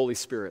in the Holy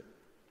Spirit.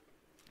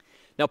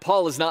 Now,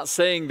 Paul is not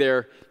saying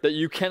there that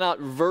you cannot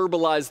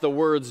verbalize the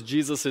words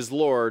Jesus is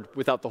Lord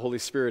without the Holy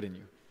Spirit in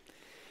you.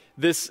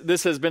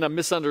 This has been a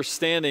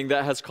misunderstanding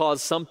that has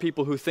caused some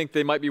people who think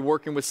they might be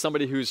working with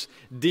somebody who's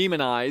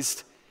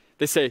demonized.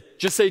 They say,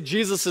 just say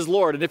Jesus is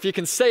Lord, and if you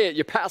can say it,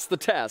 you pass the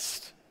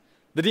test.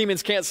 The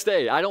demons can't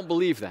stay. I don't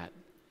believe that.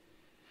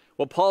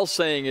 What Paul's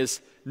saying is,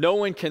 no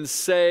one can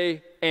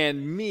say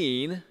and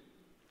mean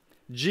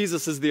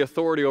Jesus is the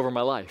authority over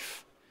my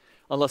life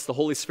unless the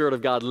Holy Spirit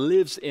of God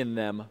lives in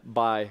them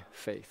by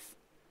faith.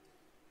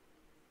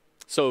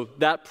 So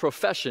that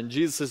profession,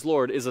 Jesus is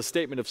Lord, is a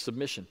statement of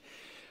submission.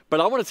 But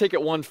I want to take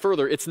it one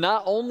further. It's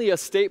not only a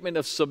statement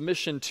of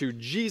submission to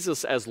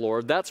Jesus as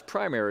Lord, that's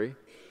primary,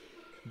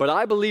 but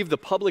I believe the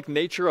public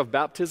nature of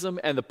baptism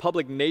and the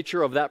public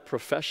nature of that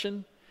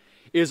profession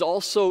is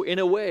also, in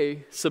a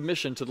way,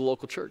 submission to the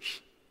local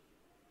church.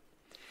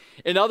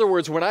 In other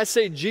words, when I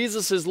say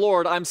Jesus is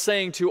Lord, I'm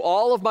saying to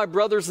all of my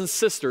brothers and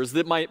sisters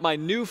that my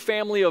new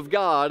family of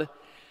God,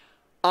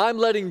 I'm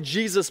letting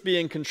Jesus be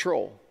in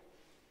control.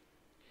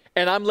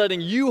 And I'm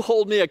letting you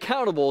hold me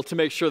accountable to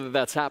make sure that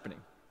that's happening.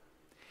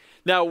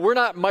 Now, we're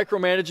not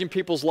micromanaging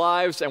people's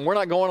lives, and we're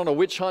not going on a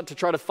witch hunt to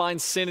try to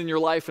find sin in your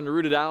life and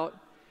root it out.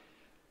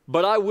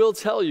 But I will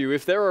tell you,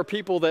 if there are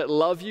people that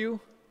love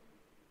you,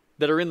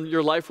 that are in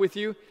your life with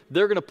you,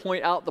 they're going to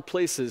point out the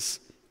places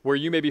where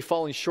you may be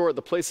falling short,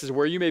 the places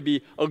where you may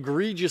be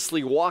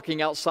egregiously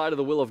walking outside of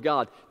the will of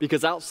God,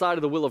 because outside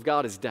of the will of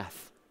God is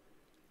death,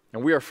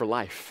 and we are for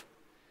life.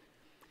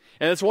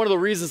 And it's one of the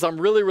reasons I'm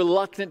really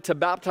reluctant to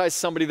baptize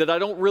somebody that I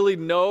don't really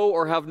know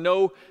or have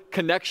no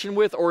connection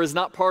with or is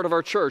not part of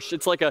our church.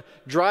 It's like a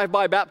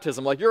drive-by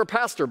baptism. Like, you're a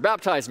pastor,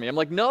 baptize me. I'm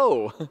like,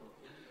 no.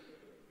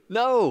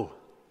 No.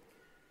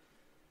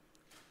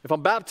 If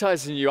I'm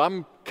baptizing you,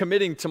 I'm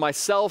committing to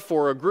myself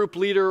or a group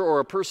leader or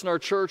a person in our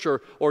church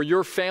or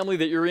your family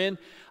that you're in.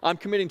 I'm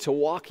committing to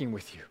walking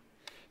with you,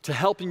 to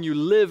helping you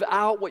live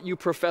out what you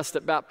professed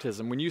at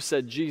baptism when you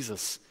said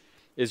Jesus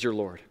is your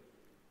Lord.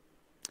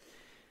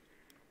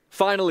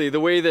 Finally,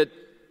 the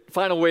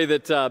final way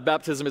that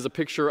baptism is a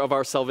picture of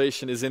our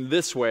salvation is in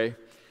this way,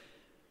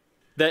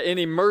 that in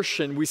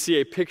immersion we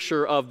see a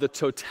picture of the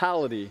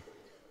totality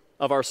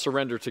of our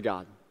surrender to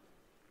God.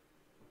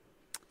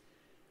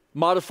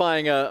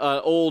 Modifying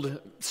an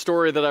old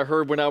story that I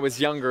heard when I was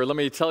younger, let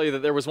me tell you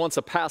that there was once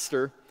a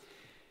pastor,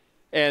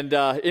 and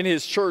in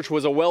his church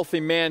was a wealthy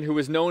man who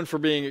was known for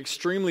being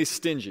extremely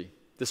stingy.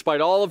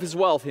 Despite all of his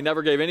wealth, he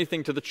never gave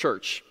anything to the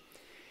church.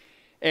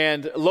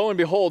 And lo and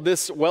behold,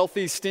 this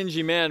wealthy,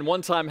 stingy man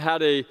one time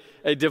had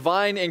a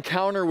divine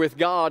encounter with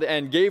God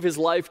and gave his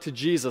life to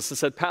Jesus and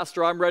said,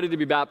 "Pastor, I'm ready to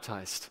be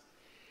baptized."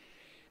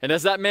 And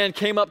as that man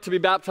came up to be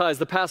baptized,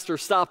 the pastor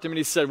stopped him and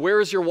he said, "Where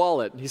is your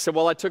wallet?" And he said,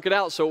 "Well, I took it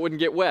out so it wouldn't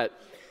get wet."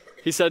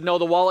 He said, "No,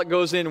 the wallet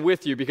goes in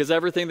with you because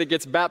everything that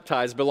gets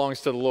baptized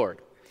belongs to the Lord."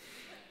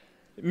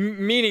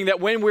 Meaning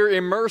that when we're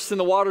immersed in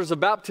the waters of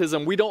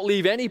baptism, we don't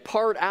leave any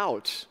part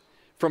out.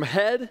 From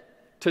head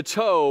to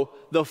toe,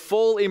 the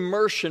full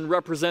immersion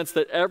represents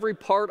that every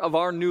part of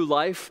our new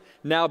life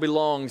now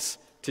belongs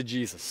to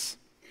Jesus.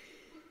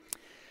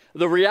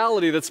 The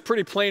reality that's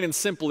pretty plain and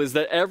simple is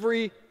that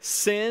every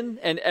sin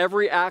and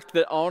every act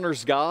that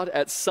honors God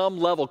at some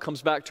level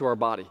comes back to our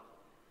body.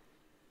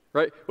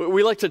 Right?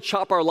 We like to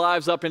chop our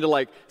lives up into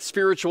like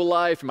spiritual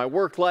life and my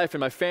work life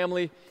and my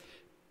family,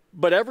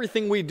 but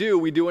everything we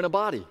do in a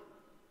body.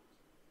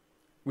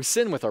 We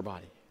sin with our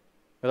body,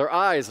 with our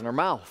eyes and our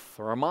mouth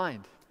or our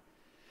mind.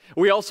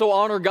 We also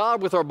honor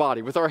God with our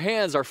body, with our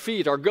hands, our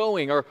feet, our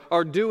going,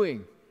 our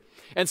doing.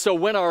 And so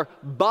when our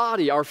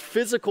body, our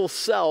physical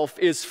self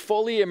is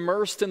fully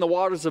immersed in the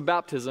waters of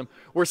baptism,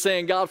 we're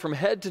saying, God, from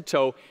head to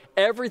toe,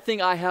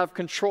 everything I have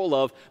control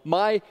of,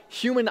 my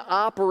human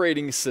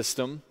operating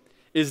system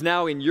is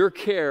now in your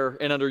care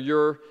and under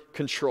your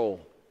control.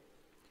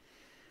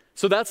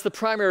 So that's the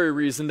primary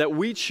reason that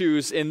we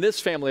choose in this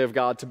family of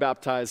God to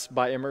baptize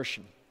by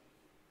immersion.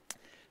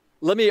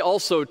 Let me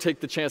also take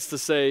the chance to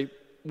say,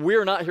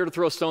 we're not here to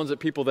throw stones at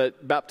people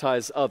that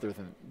baptize other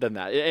than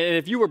that. And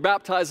if you were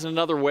baptized in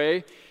another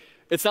way,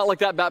 it's not like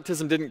that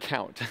baptism didn't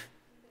count.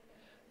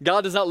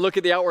 God does not look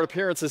at the outward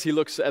appearances, he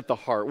looks at the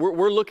heart.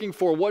 We're looking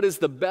for what is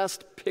the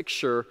best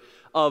picture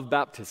of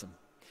baptism.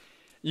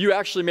 You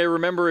actually may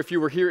remember, if you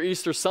were here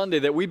Easter Sunday,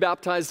 that we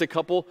baptized a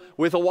couple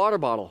with a water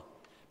bottle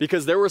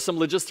because there were some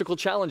logistical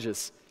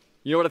challenges.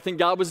 You know what I think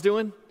God was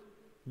doing?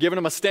 Giving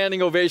them a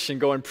standing ovation,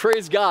 going,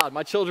 praise God,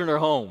 my children are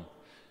home,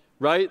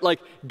 right? Like,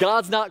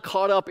 God's not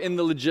caught up in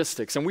the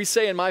logistics. And we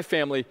say in my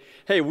family,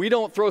 hey, we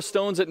don't throw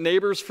stones at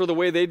neighbors for the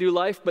way they do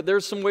life, but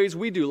there's some ways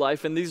we do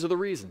life, and these are the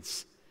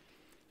reasons.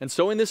 And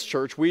so in this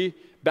church, we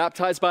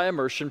baptize by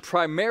immersion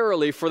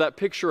primarily for that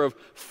picture of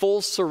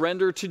full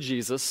surrender to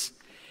Jesus.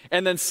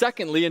 And then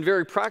secondly, and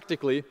very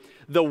practically,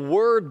 the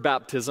word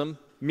baptism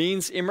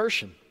means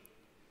immersion.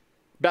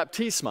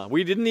 Baptisma.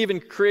 We didn't even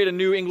create a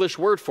new English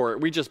word for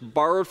it. We just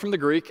borrowed from the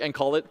Greek and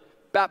call it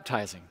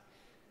baptizing.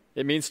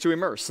 It means to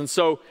immerse. And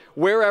so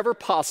wherever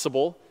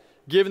possible,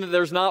 given that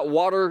there's not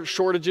water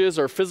shortages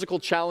or physical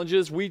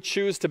challenges, we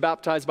choose to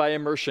baptize by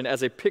immersion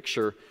as a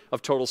picture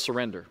of total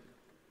surrender.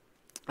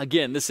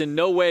 Again, this in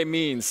no way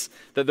means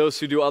that those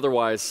who do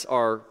otherwise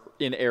are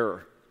in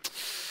error.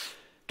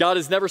 God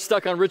is never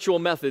stuck on ritual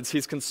methods.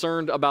 He's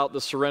concerned about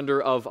the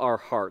surrender of our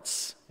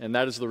hearts. And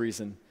that is the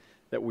reason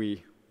that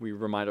we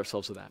remind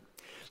ourselves of that.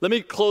 Let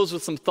me close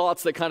with some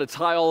thoughts that kind of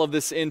tie all of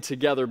this in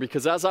together,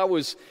 because as I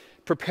was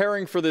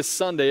preparing for this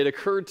Sunday, it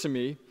occurred to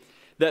me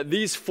that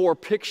these 4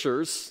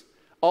 pictures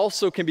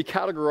also can be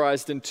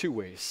categorized in 2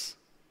 ways.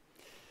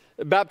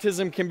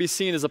 Baptism can be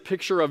seen as a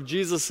picture of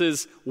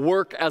Jesus'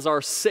 work as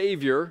our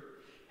Savior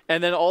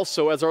and then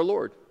also as our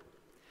Lord.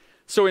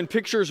 So in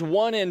pictures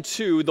 1 and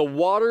 2, the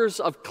waters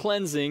of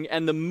cleansing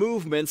and the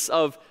movements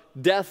of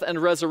death and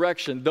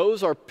resurrection,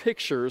 those are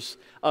pictures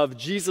of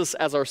Jesus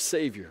as our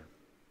Savior.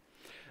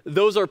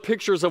 Those are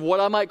pictures of what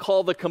I might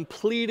call the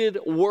completed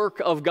work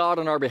of God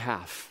on our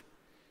behalf.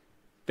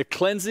 The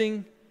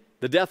cleansing,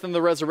 the death and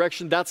the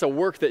resurrection, that's a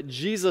work that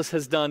Jesus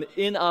has done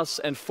in us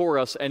and for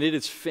us, and it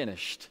is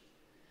finished.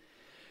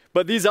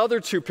 But these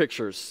other 2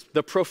 pictures,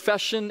 the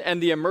profession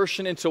and the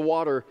immersion into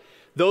water,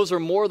 those are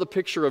more the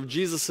picture of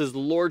Jesus'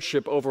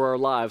 lordship over our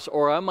lives,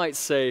 or I might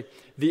say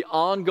the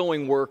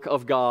ongoing work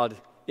of God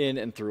in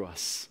and through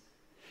us.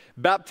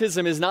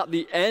 Baptism is not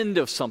the end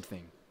of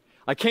something.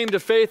 I came to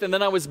faith and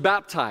then I was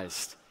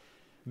baptized.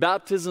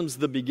 Baptism's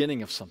the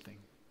beginning of something.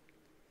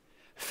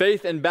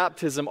 Faith and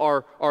baptism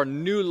are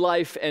new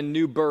life and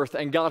new birth,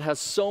 and God has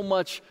so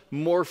much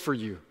more for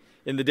you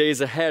in the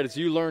days ahead as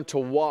you learn to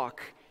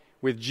walk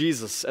with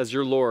Jesus as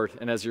your Lord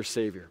and as your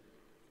Savior.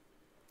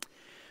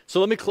 So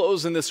let me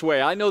close in this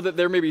way. I know that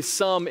there may be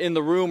some in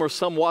the room or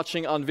some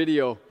watching on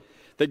video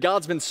that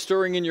God's been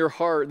stirring in your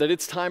heart that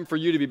it's time for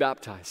you to be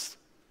baptized.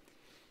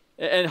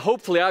 And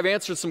hopefully I've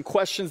answered some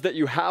questions that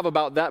you have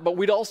about that, but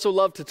we'd also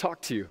love to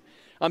talk to you.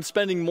 I'm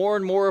spending more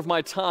and more of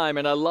my time,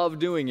 and I love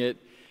doing it,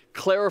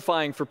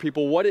 clarifying for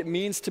people what it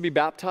means to be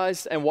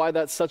baptized and why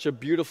that's such a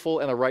beautiful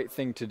and a right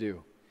thing to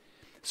do.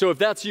 So if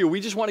that's you,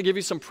 we just want to give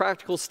you some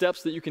practical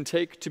steps that you can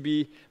take to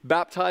be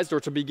baptized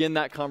or to begin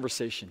that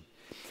conversation.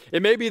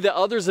 It may be that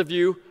others of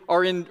you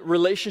are in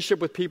relationship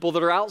with people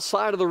that are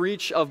outside of the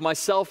reach of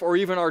myself or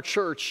even our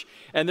church,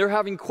 and they're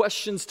having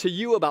questions to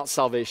you about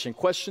salvation,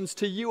 questions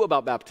to you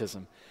about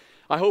baptism.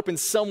 I hope in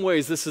some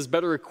ways this has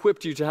better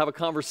equipped you to have a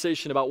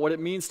conversation about what it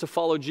means to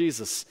follow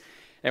Jesus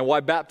and why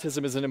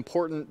baptism is an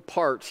important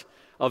part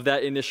of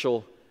that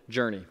initial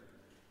journey.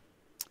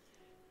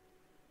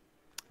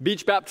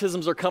 Beach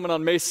baptisms are coming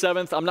on May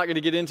 7th. I'm not going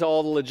to get into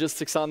all the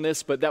logistics on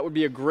this, but that would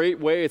be a great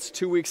way. It's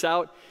 2 weeks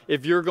out.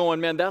 If you're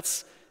going, man,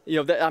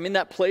 I'm in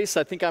that place,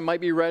 I think I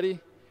might be ready.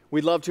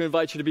 We'd love to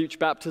invite you to beach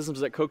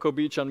baptisms at Cocoa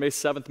Beach on May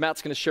 7th.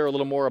 Matt's going to share a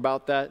little more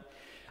about that.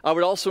 I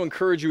would also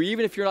encourage you,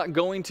 even if you're not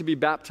going to be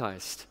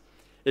baptized,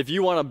 if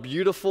you want a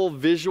beautiful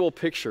visual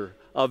picture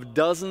of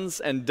dozens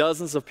and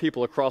dozens of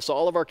people across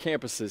all of our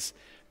campuses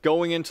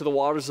going into the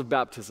waters of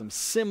baptism,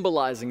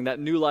 symbolizing that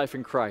new life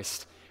in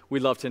Christ,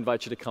 we'd love to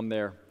invite you to come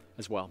there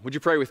as well. Would you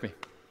pray with me?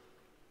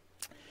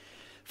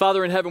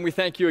 Father in heaven, we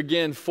thank you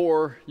again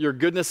for your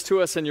goodness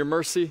to us and your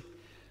mercy.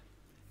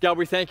 God,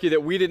 we thank you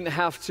that we didn't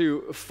have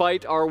to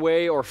fight our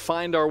way or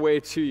find our way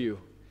to you.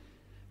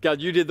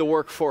 God, you did the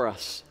work for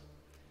us.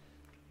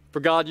 For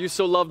God, you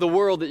so loved the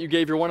world that you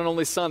gave your one and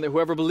only Son, that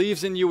whoever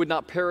believes in you would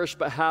not perish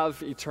but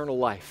have eternal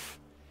life.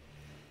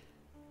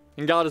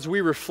 And God, as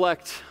we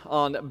reflect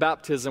on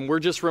baptism, we're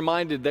just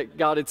reminded that,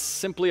 God, it's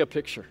simply a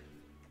picture.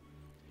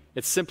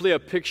 It's simply a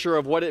picture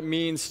of what it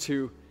means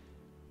to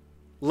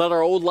let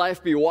our old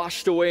life be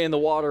washed away in the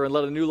water and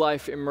let a new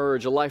life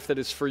emerge, a life that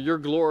is for your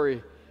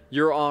glory,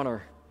 your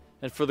honor,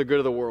 and for the good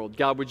of the world.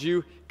 God, would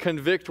you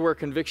convict where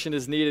conviction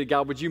is needed?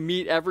 God, would you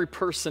meet every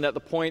person at the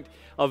point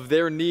of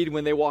their need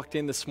when they walked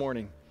in this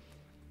morning?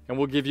 And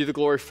we'll give you the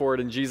glory for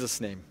it in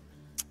Jesus' name.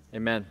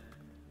 Amen.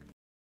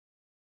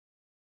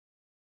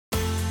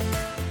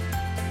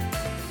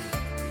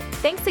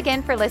 Thanks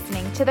again for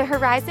listening to the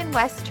Horizon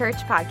West Church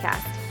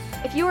podcast.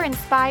 If you were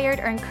inspired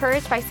or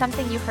encouraged by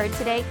something you heard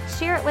today,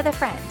 share it with a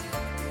friend.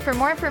 For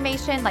more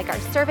information like our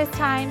service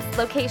times,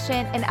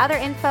 location, and other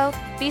info,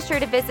 be sure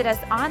to visit us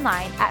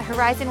online at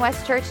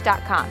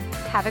horizonwestchurch.com.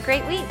 Have a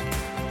great week.